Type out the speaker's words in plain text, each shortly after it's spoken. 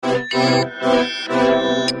Welcome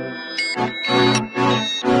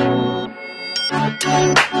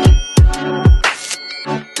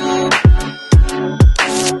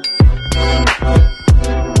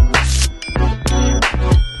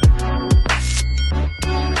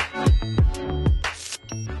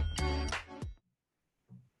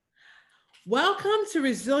to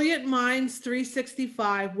Resilient Minds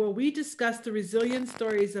 365, where we discuss the resilient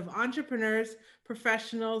stories of entrepreneurs,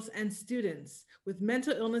 professionals, and students with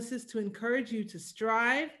mental illnesses to encourage you to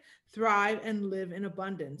strive, thrive, and live in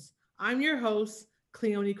abundance. I'm your host,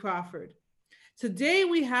 Cleone Crawford. Today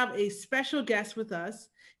we have a special guest with us.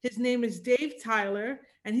 His name is Dave Tyler,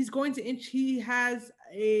 and he's on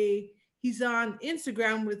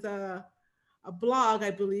Instagram with a blog, I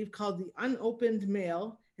believe, called The Unopened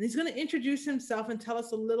Mail. And he's going to introduce himself and tell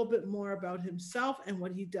us a little bit more about himself and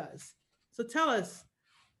what he does. So tell us,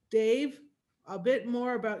 Dave, a bit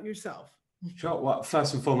more about yourself. Sure. Well,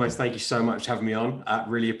 first and foremost, thank you so much for having me on.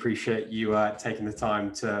 Really appreciate you taking the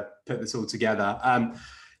time to put this all together.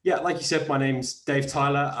 Yeah, like you said, my name's Dave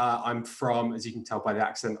Tyler. I'm from, as you can tell by the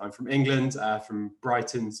accent, I'm from England, from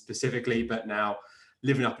Brighton specifically, but now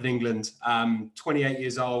living up in England. 28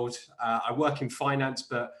 years old. I work in finance,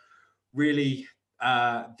 but really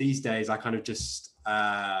these days I kind of just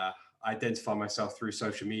identify myself through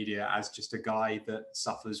social media as just a guy that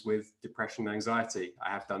suffers with depression and anxiety. I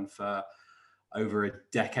have done for over a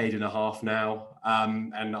decade and a half now.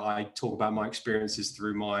 And I talk about my experiences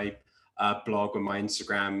through my blog and my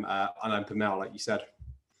Instagram, Unopened Mail, like you said.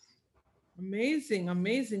 Amazing,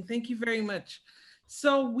 amazing. Thank you very much.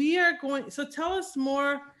 So tell us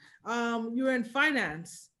more. You're in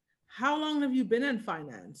finance. How long have you been in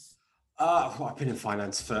finance? Well, I've been in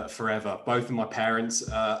finance for forever. Both of my parents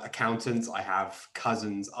are accountants. I have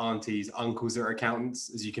cousins, aunties, uncles that are accountants.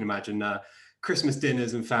 As you can imagine, Christmas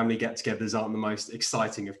dinners and family get-togethers aren't the most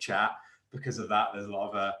exciting of chat. Because of that, there's a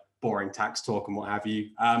lot of boring tax talk and what have you.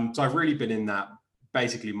 So I've really been in that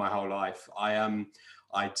basically my whole life. I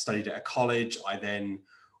studied at a college. I then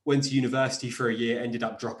went to university for a year, ended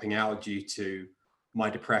up dropping out due to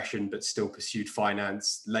my depression, but still pursued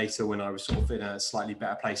finance. Later, when I was sort of in a slightly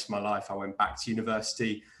better place in my life, I went back to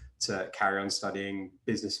university to carry on studying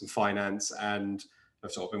business and finance. And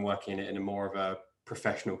I've sort of been working in it in a more of a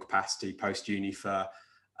professional capacity post-uni for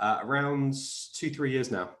around 2-3 years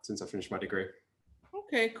now since I finished my degree.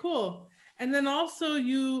 Okay, cool. And then also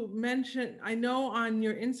you mentioned, I know on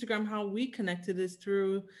your Instagram, how we connected is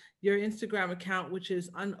through your Instagram account, which is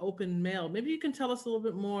Unopened Mail. Maybe you can tell us a little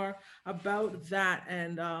bit more about that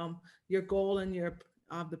and your goal and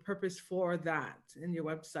the purpose for that and your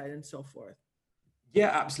website and so forth.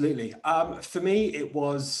 Yeah, absolutely. For me, it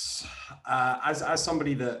was as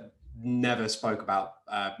somebody that never spoke about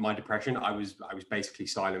my depression. I was basically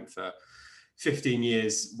silent for 15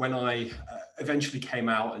 years. When I eventually came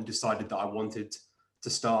out and decided that I wanted to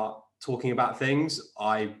start talking about things,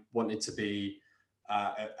 I wanted to be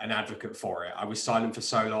an advocate for it. I was silent for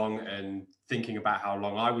so long, and thinking about how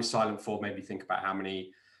long I was silent for made me think about how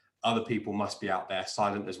many other people must be out there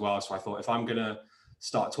silent as well. So I thought, if I'm going to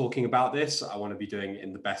start talking about this, I want to be doing it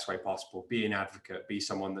in the best way possible, be an advocate, be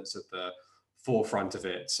someone that's at the forefront of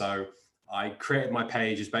it. So I created my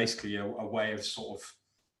page as basically a way of sort of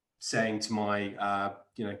saying to my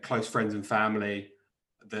close friends and family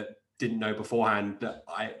that didn't know beforehand that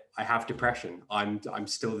I have depression. I'm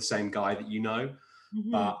still the same guy that you know,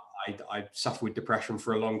 but I suffer with depression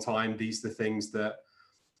for a long time. These are the things that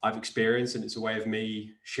I've experienced, and it's a way of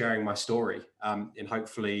me sharing my story. And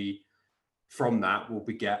hopefully from that we'll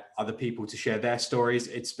beget other people to share their stories.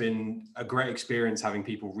 It's been a great experience having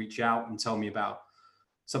people reach out and tell me about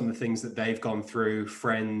some of the things that they've gone through,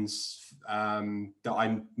 friends that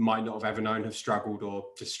I might not have ever known have struggled, or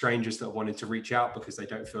just strangers that wanted to reach out because they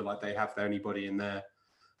don't feel like they have anybody in their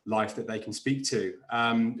life that they can speak to.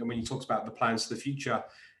 And when you talked about the plans for the future,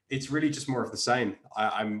 it's really just more of the same.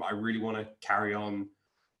 I really want to carry on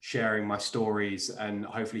sharing my stories and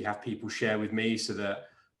hopefully have people share with me so that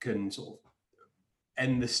can sort of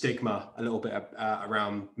end the stigma a little bit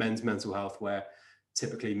around men's mental health, where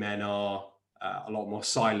typically men are a lot more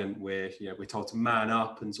silent. We're told to man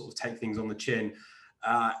up and sort of take things on the chin.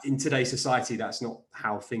 In today's society, that's not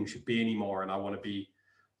how things should be anymore. And I want to be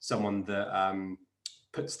someone that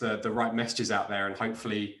puts the right messages out there. And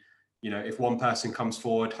hopefully, if one person comes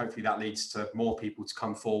forward, hopefully that leads to more people to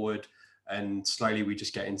come forward. And slowly we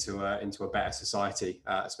just get into a better society,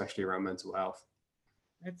 especially around mental health.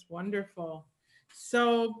 That's wonderful.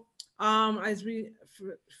 So from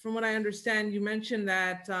what I understand, you mentioned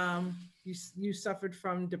that you suffered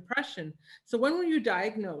from depression. So when were you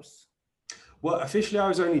diagnosed? Well, officially, I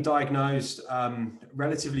was only diagnosed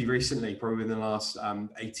relatively recently, probably within the last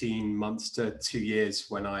 18 months to 2 years,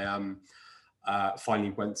 when I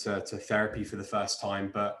finally went to therapy for the first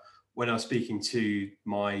time. But when I was speaking to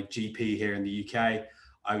my GP here in the UK,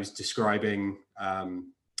 I was describing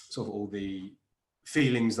sort of all the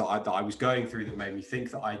feelings that I was going through that made me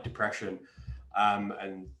think that I had depression.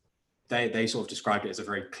 And they sort of described it as a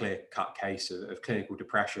very clear-cut case of clinical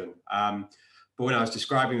depression. But when I was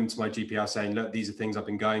describing them to my GP, I was saying, look, these are things I've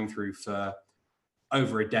been going through for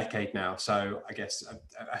over a decade now. So I guess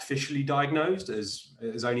officially diagnosed as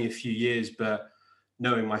only a few years, but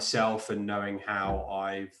knowing myself and knowing how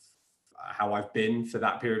I've been for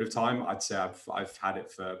that period of time, I'd say I've had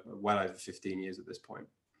it for well over 15 years at this point.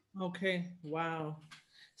 Okay. Wow.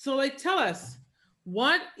 So like, tell us,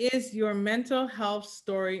 what is your mental health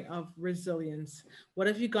story of resilience? What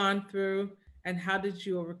have you gone through and how did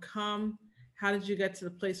you overcome? How did you get to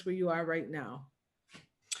the place where you are right now?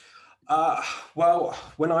 Well,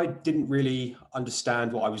 when I didn't really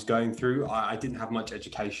understand what I was going through, I didn't have much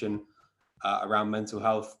education around mental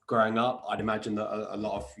health growing up. I'd imagine that a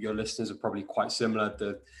lot of your listeners are probably quite similar.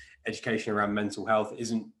 The education around mental health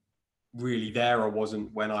isn't really there, or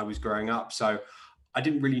wasn't when I was growing up. So I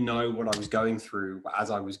didn't really know what I was going through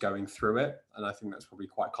as I was going through it. And I think that's probably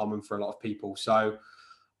quite common for a lot of people. So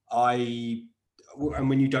and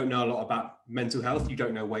when you don't know a lot about mental health, you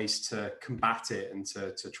don't know ways to combat it and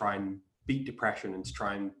to try and beat depression and to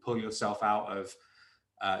try and pull yourself out of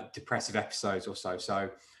depressive episodes or so. So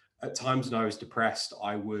at times when I was depressed,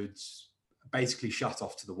 I would basically shut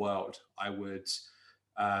off to the world. I would,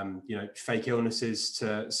 fake illnesses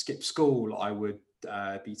to skip school. I would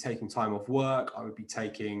be taking time off work. I would be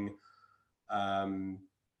taking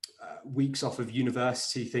weeks off of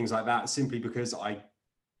university, things like that, simply because I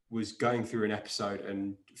was going through an episode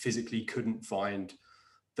and physically couldn't find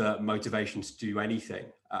the motivation to do anything.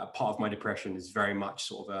 Part of my depression is very much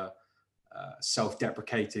sort of a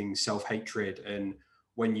self-deprecating, self-hatred, and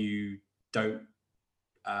when you don't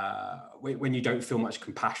feel much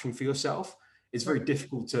compassion for yourself, it's very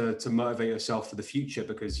difficult to motivate yourself for the future,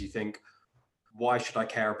 because you think, why should I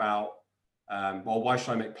care about? Why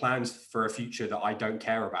should I make plans for a future that I don't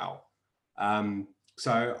care about?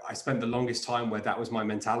 So I spent the longest time where that was my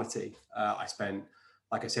mentality. I spent,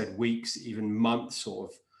 like I said, weeks, even months,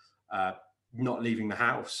 sort of not leaving the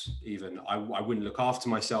house. Even I wouldn't look after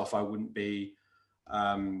myself. I wouldn't be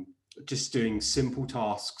just doing simple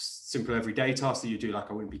tasks, simple everyday tasks that you do. Like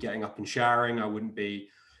I wouldn't be getting up and showering. I wouldn't be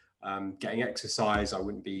getting exercise. I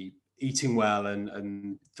wouldn't be eating well.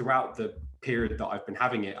 And throughout the period that I've been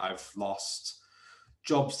having it, I've lost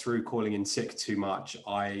jobs through calling in sick too much.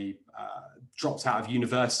 I dropped out of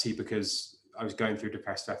university because I was going through a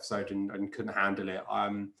depressive episode and couldn't handle it.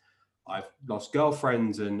 I've lost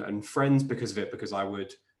girlfriends and friends because of it, because I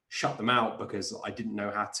would shut them out because I didn't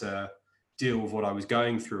know how to deal with what I was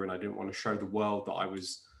going through, and I didn't want to show the world that I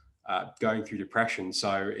was going through depression.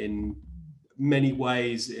 So in many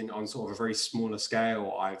ways, on sort of a very smaller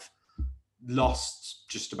scale, I've lost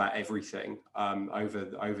just about everything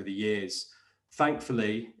over the years.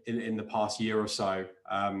 Thankfully, in the past year or so,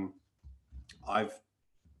 I've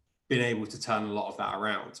been able to turn a lot of that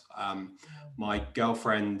around. My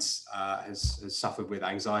girlfriend has suffered with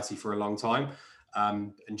anxiety for a long time,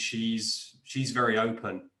 and she's very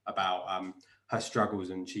open about her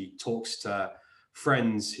struggles, and she talks to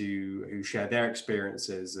friends who share their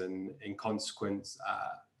experiences, and in consequence,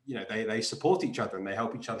 they support each other and they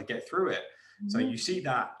help each other get through it. Mm-hmm. So you see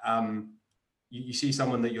that. You see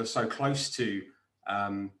someone that you're so close to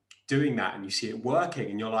doing that, and you see it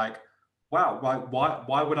working, and you're like, wow,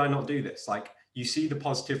 why would I not do this? Like, you see the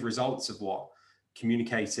positive results of what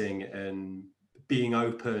communicating and being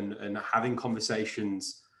open and having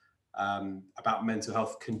conversations about mental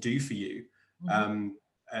health can do for you. Mm-hmm.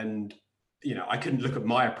 And I couldn't look at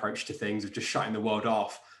my approach to things of just shutting the world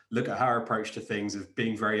off, look at her approach to things of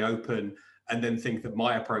being very open, and then think that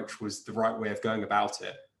my approach was the right way of going about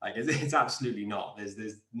it. Like, it's absolutely not.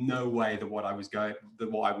 There's no way that what I was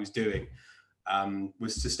doing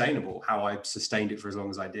was sustainable. How I sustained it for as long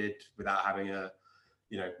as I did without having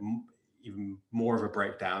even more of a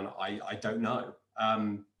breakdown, I don't know.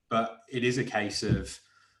 But it is a case of,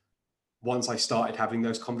 once I started having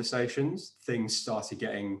those conversations, things started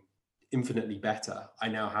getting infinitely better. I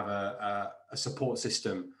now have a support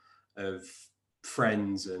system of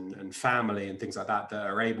friends and family and things like that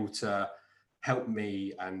are able to help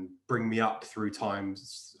me and bring me up through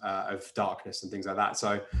times of darkness and things like that.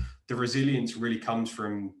 So the resilience really comes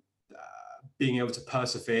from being able to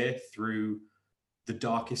persevere through the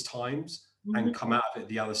darkest times, mm-hmm. and come out of it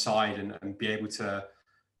the other side and be able to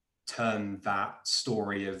turn that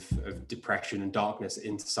story of depression and darkness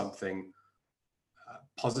into something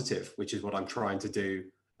positive, which is what I'm trying to do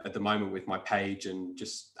at the moment with my page and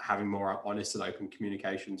just having more honest and open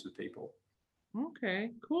communications with people.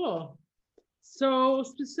 Okay, cool. So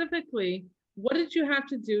specifically, what did you have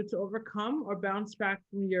to do to overcome or bounce back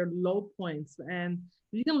from your low points? And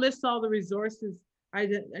you can list all the resources. I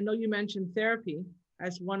know you mentioned therapy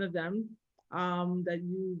as one of them, that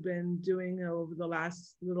you've been doing over the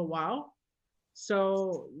last little while.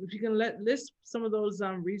 So if you can list some of those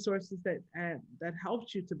resources that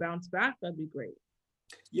helped you to bounce back, that'd be great.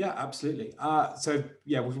 Yeah, absolutely. So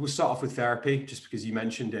yeah, we'll start off with therapy just because you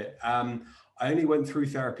mentioned it. I only went through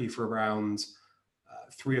therapy for around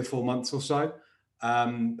 3 or 4 months or so.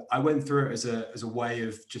 I went through it as a way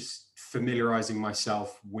of just familiarizing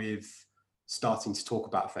myself with starting to talk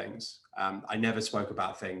about things. I never spoke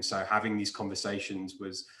about things, so having these conversations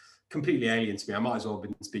was completely alien to me. I might as well have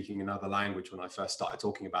been speaking another language when I first started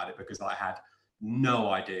talking about it because I had no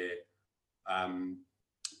idea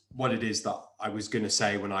what it is that I was going to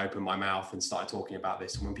say when I opened my mouth and started talking about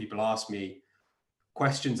this. And when people asked me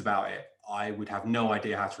questions about it, I would have no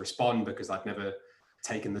idea how to respond because I'd never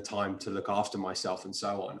taken the time to look after myself and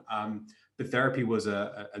so on. But therapy was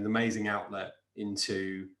an amazing outlet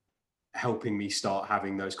into helping me start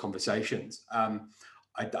having those conversations.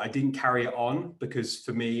 I didn't carry it on because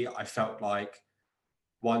for me, I felt like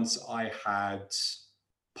once I had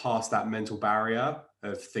passed that mental barrier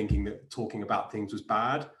of thinking that talking about things was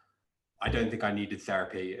bad, I don't think I needed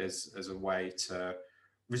therapy as a way to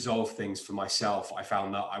resolve things for myself. I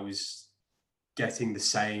found that I was getting the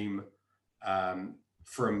same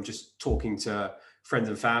from just talking to friends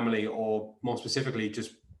and family, or more specifically,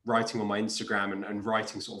 just writing on my Instagram and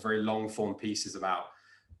writing sort of very long form pieces about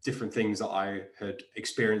different things that I had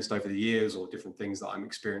experienced over the years or different things that I'm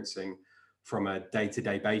experiencing from a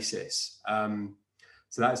day-to-day basis.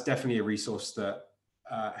 So that's definitely a resource that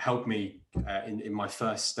helped me in my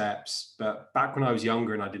first steps. But back when I was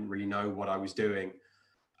younger and I didn't really know what I was doing,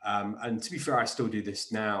 and to be fair, I still do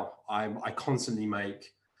this now. I constantly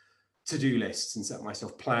make to-do lists and set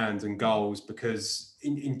myself plans and goals because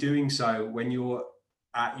in doing so, when you're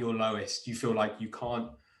at your lowest, you feel like you can't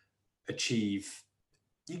achieve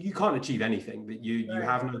anything, that you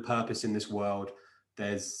have no purpose in this world.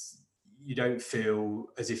 You don't feel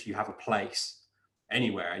as if you have a place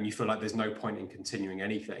anywhere, and you feel like there's no point in continuing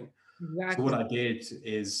anything. Exactly. So what I did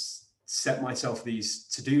is set myself these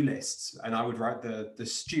to-do lists, and I would write the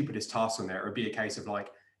stupidest tasks on there. It would be a case of like,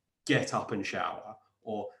 get up and shower,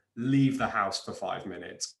 or leave the house for 5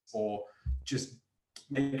 minutes, or just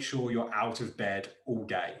make sure you're out of bed all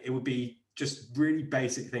day. It would be just really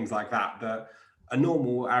basic things like that that a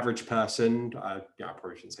normal average person, I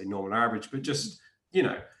probably shouldn't say normal average, but just,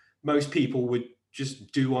 most people would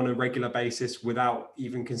just do on a regular basis without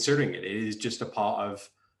even considering it. It is just a part of,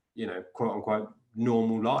 quote unquote,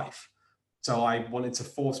 normal life. So I wanted to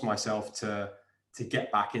force myself to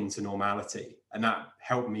get back into normality. And that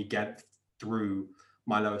helped me get through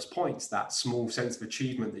my lowest points, that small sense of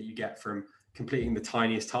achievement that you get from completing the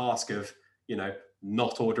tiniest task of,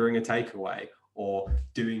 not ordering a takeaway or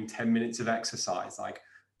doing 10 minutes of exercise. Like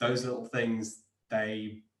those little things,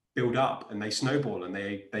 they build up and they snowball and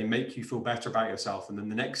they make you feel better about yourself. And then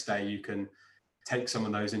the next day you can take some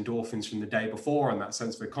of those endorphins from the day before and that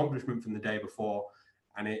sense of accomplishment from the day before,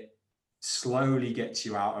 and it slowly gets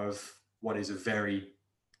you out of what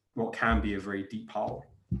can be a very deep hole.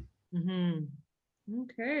 Mm-hmm.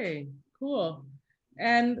 Okay, cool.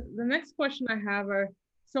 And the next question I have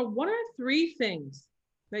so what are 3 things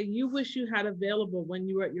that you wish you had available when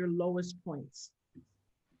you were at your lowest points?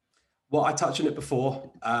 Well, I touched on it before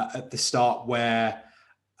at the start, where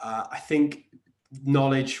I think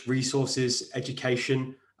knowledge, resources,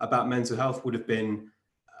 education about mental health would have been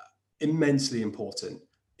immensely important.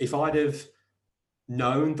 If I'd have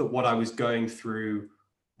known that what I was going through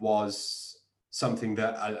was something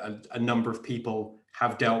that a number of people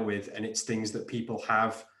have dealt with, and it's things that people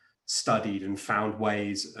have studied and found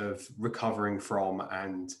ways of recovering from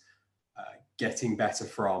and getting better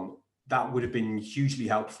from, that would have been hugely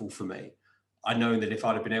helpful for me. I know that if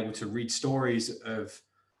I'd have been able to read stories of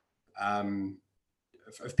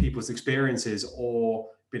people's experiences, or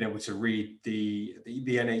been able to read the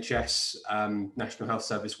NHS National Health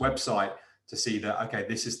Service website to see that, okay,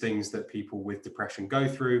 this is things that people with depression go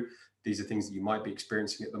through. These are things that you might be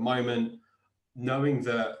experiencing at the moment. Knowing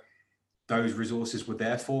that those resources were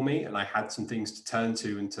there for me and I had some things to turn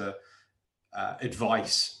to and to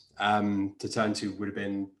advice to turn to would have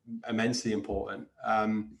been immensely important.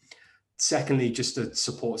 Secondly, just a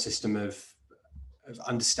support system of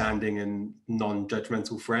understanding and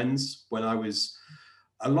non-judgmental friends. When I was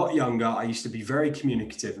a lot younger, I used to be very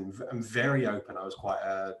communicative and very open. I was quite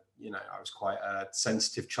a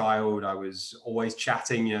sensitive child. I was always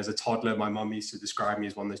chatting. As a toddler, my mum used to describe me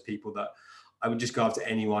as one of those people that I would just go up to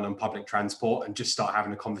anyone on public transport and just start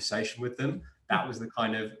having a conversation with them. That was the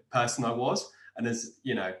kind of person I was.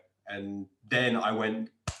 And then I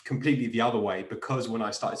went completely the other way, because when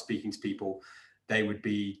I started speaking to people, they would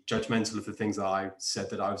be judgmental of the things that I said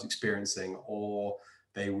that I was experiencing, or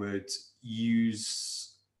they would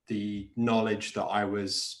use the knowledge that I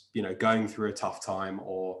was, going through a tough time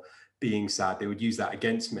or being sad. They would use that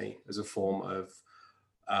against me as a form of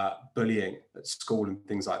bullying at school and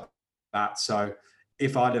things like that. So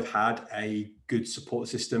if I'd have had a good support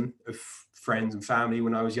system of friends and family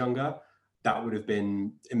when I was younger, that would have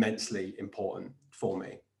been immensely important for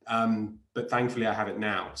me. But thankfully I have it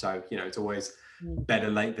now. So, it's always better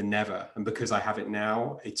late than never. And because I have it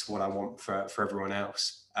now, it's what I want for everyone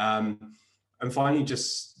else. And finally,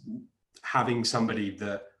 just having somebody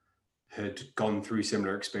that had gone through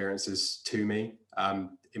similar experiences to me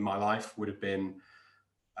in my life would have been,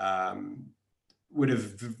 would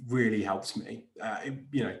have really helped me.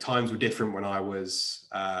 Times were different when I was,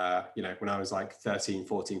 when I was like 13,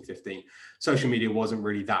 14, 15. Social media wasn't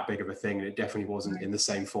really that big of a thing. And it definitely wasn't in the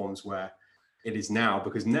same forms where it is now,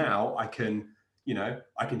 because now I can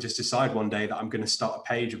just decide one day that I'm going to start a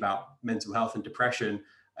page about mental health and depression,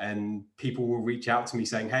 and people will reach out to me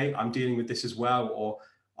saying, hey, I'm dealing with this as well, or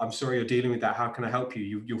I'm sorry you're dealing with that. How can I help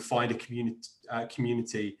you? You'll find a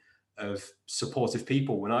community of supportive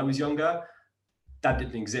people. When I was younger, that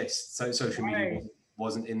didn't exist. So social media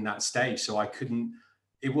wasn't in that stage. So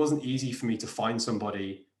it wasn't easy for me to find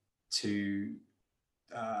somebody who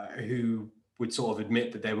would sort of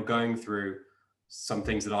admit that they were going through some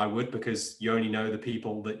things that I would, because you only know the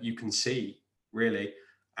people that you can see, really.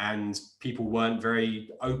 And people weren't very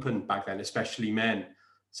open back then, especially men.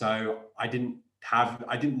 So I didn't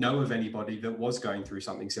know of anybody that was going through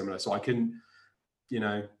something similar. So I couldn't,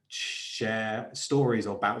 share stories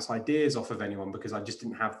or bounce ideas off of anyone, because I just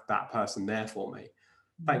didn't have that person there for me.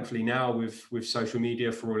 Thankfully now with social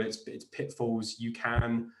media, for all its pitfalls, you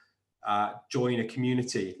can join a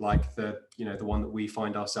community like the one that we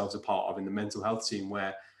find ourselves a part of in the mental health scene,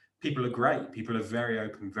 where people are great. People are very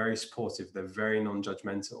open, very supportive. They're very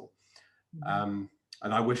non-judgmental. And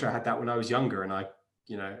I wish I had that when I was younger. And I,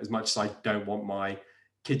 as much as I don't want my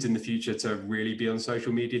kids in the future to really be on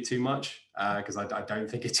social media too much, because I don't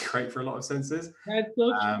think it's great for a lot of senses. That's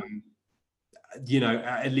so true.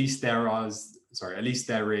 At least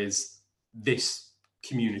there is this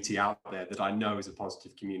community out there that I know is a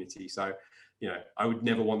positive community. So, I would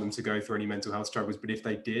never want them to go through any mental health struggles, but if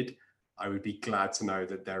they did, I would be glad to know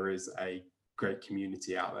that there is a great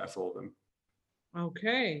community out there for them.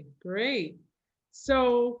 Okay, great.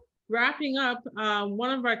 So wrapping up,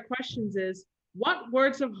 one of our questions is, what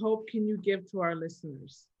words of hope can you give to our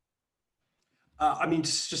listeners?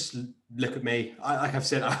 Just look at me. Like I've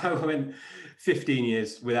said, I went 15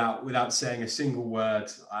 years without saying a single word.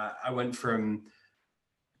 I went from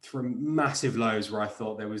massive lows where I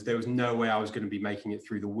thought there was no way I was going to be making it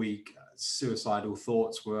through the week. Suicidal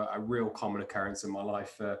thoughts were a real common occurrence in my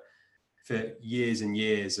life for years and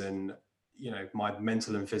years. And, my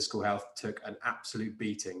mental and physical health took an absolute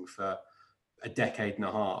beating for a decade and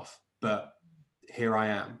a half. But here I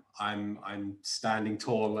am. I'm standing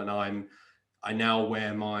tall, and I now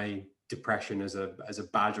wear my depression as a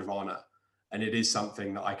badge of honor. And it is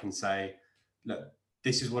something that I can say, look,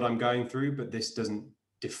 this is what I'm going through, but this doesn't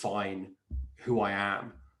define who I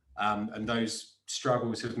am. And those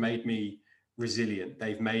struggles have made me resilient.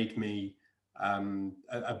 They've made me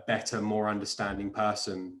a better, more understanding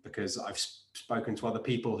person, because I've spoken to other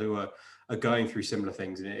people who are going through similar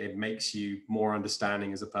things, and it makes you more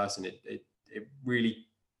understanding as a person. It really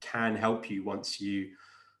can help you once you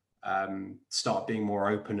start being more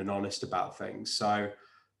open and honest about things. So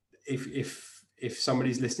if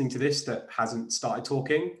somebody's listening to this that hasn't started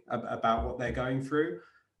talking about what they're going through,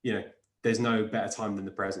 there's no better time than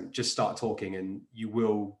the present. Just start talking, and you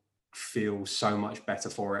will feel so much better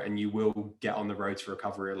for it, and you will get on the road to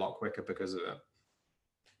recovery a lot quicker because of it.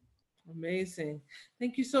 Amazing.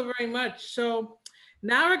 Thank you so very much. So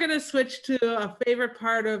now we're going to switch to a favorite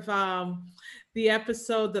part of the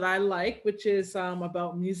episode that I like, which is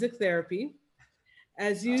about music therapy.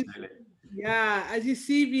 As you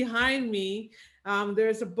see behind me,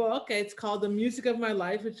 there's a book. It's called The Music of My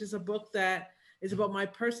Life, which is a book that is about my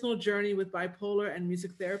personal journey with bipolar and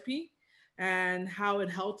music therapy, and how it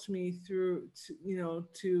helped me through,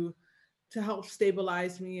 to help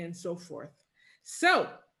stabilize me and so forth. So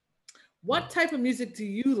What type of music do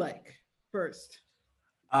you like first?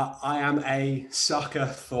 I am a sucker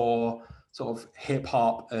for sort of hip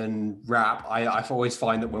hop and rap. I always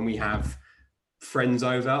find that when we have friends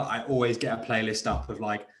over, I always get a playlist up of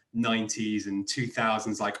like 90s and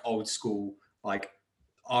 2000s, like old school, like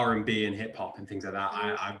R&B and hip hop and things like that.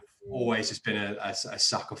 I've always just been a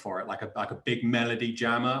sucker for it, like a big melody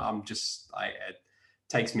jammer. It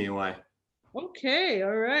takes me away. Okay,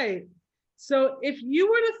 all right. So if you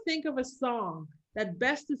were to think of a song that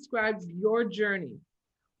best describes your journey,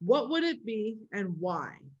 what would it be and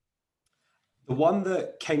why? The one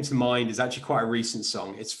that came to mind is actually quite a recent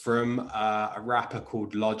song. It's from a rapper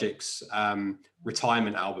called Logic's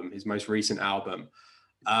retirement album, his most recent album.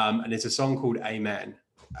 And it's a song called Amen.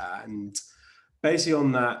 And basically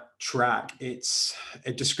on that track, it's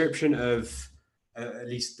a description of, at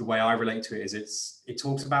least the way I relate to it, is it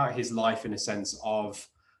talks about his life in a sense of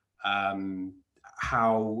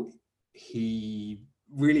how he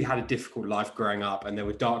really had a difficult life growing up, and there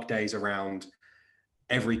were dark days around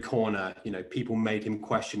every corner. You know, people made him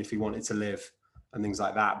question if he wanted to live and things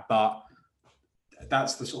like that. But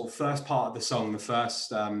that's the sort of first part of the song, the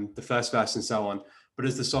first verse and so on. But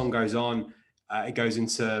as the song goes on, it goes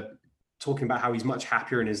into talking about how he's much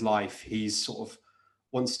happier in his life. He's sort of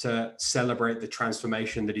wants to celebrate the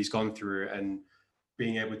transformation that he's gone through and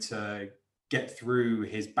being able to get through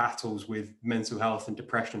his battles with mental health and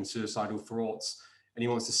depression and suicidal thoughts. And he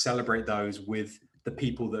wants to celebrate those with the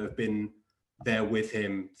people that have been there with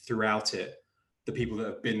him throughout it, the people that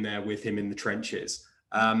have been there with him in the trenches.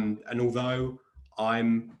 And although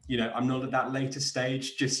I'm not at that later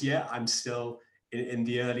stage just yet, I'm still in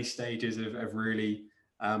the early stages of really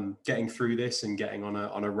getting through this and getting on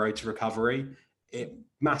a road to recovery. It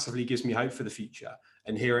massively gives me hope for the future.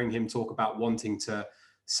 And hearing him talk about wanting to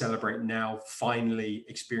celebrate now, finally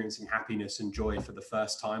experiencing happiness and joy for the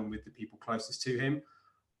first time with the people closest to him,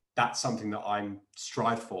 that's something that I'm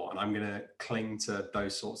strive for, and I'm going to cling to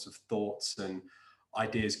those sorts of thoughts and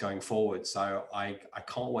ideas going forward. So I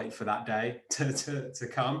can't wait for that day to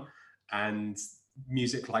come. And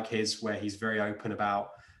music like his, where he's very open about,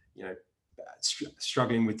 you know,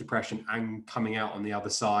 struggling with depression and coming out on the other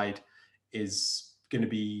side, is going to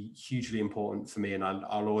be hugely important for me, and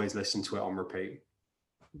I'll always listen to it on repeat.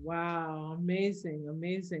 Wow, amazing,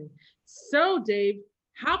 amazing. So, Dave,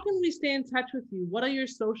 how can we stay in touch with you? What are your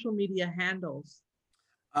social media handles?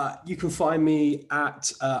 You can find me at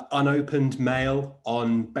Unopened Mail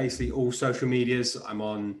on basically all social medias. I'm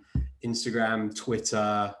on Instagram,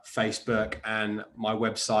 Twitter, Facebook, and my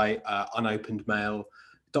website,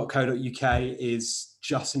 unopenedmail.co.uk, is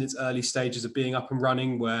just in its early stages of being up and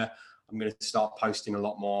running, where I'm going to start posting a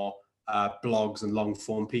lot more blogs and long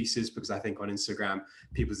form pieces, because I think on Instagram,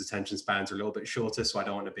 people's attention spans are a little bit shorter. So I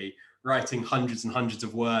don't want to be writing hundreds and hundreds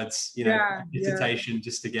of words, dissertation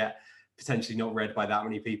just to get potentially not read by that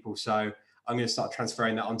many people. So I'm going to start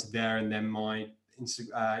transferring that onto there. And then my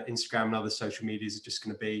Instagram and other social medias are just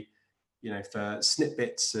going to be, for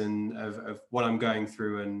snippets and of what I'm going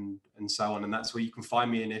through and so on. And that's where you can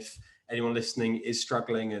find me. And if anyone listening is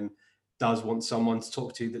struggling and does want someone to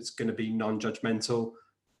talk to that's going to be non-judgmental,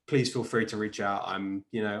 please feel free to reach out. I'm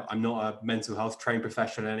not a mental health trained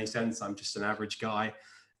professional in any sense. I'm just an average guy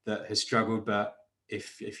that has struggled. But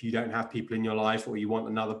if you don't have people in your life, or you want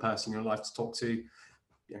another person in your life to talk to,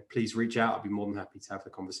 please reach out. I'd be more than happy to have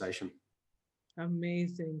the conversation.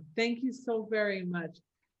 Amazing. Thank you so very much.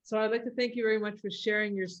 So I'd like to thank you very much for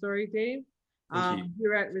sharing your story, Dave.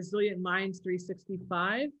 Here at Resilient Minds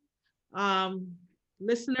 365.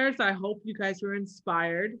 Listeners, I hope you guys were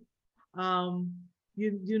inspired.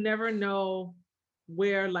 You never know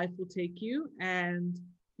where life will take you, and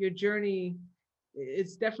your journey,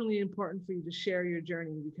 it's definitely important for you to share your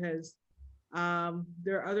journey, because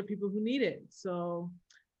there are other people who need it. So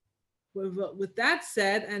with that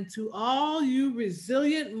said, and to all you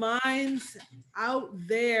resilient minds out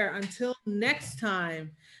there, until next time,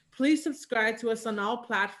 please subscribe to us on all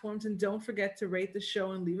platforms, and don't forget to rate the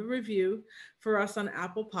show and leave a review for us on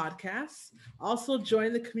Apple Podcasts. Also,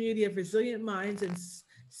 join the community of Resilient Minds and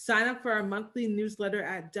sign up for our monthly newsletter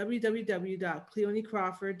at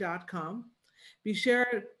www.cleonecrawford.com. Be sure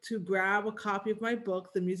to grab a copy of my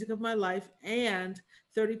book, The Music of My Life, and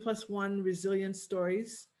 30+1 Resilience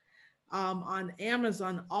Stories on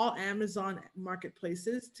Amazon, all Amazon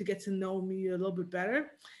marketplaces, to get to know me a little bit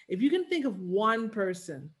better. If you can think of one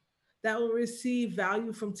person that will receive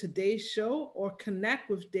value from today's show or connect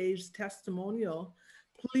with Dave's testimonial,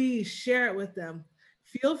 please share it with them.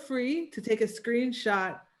 Feel free to take a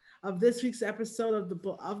screenshot of this week's episode of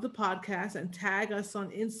the podcast and tag us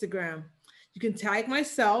on Instagram. You can tag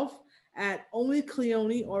myself at Only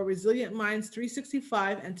Cleone or Resilient Minds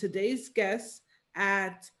 365, and today's guests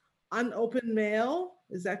at Unopened Mail.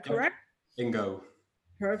 Is that Yep. correct? Bingo.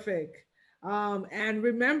 Perfect. And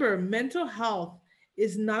remember, mental health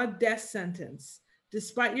is not a death sentence.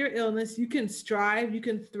 Despite your illness, you can strive, you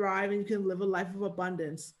can thrive, and you can live a life of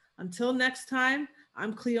abundance. Until next time,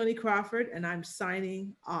 I'm Cleone Crawford, and I'm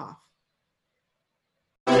signing off.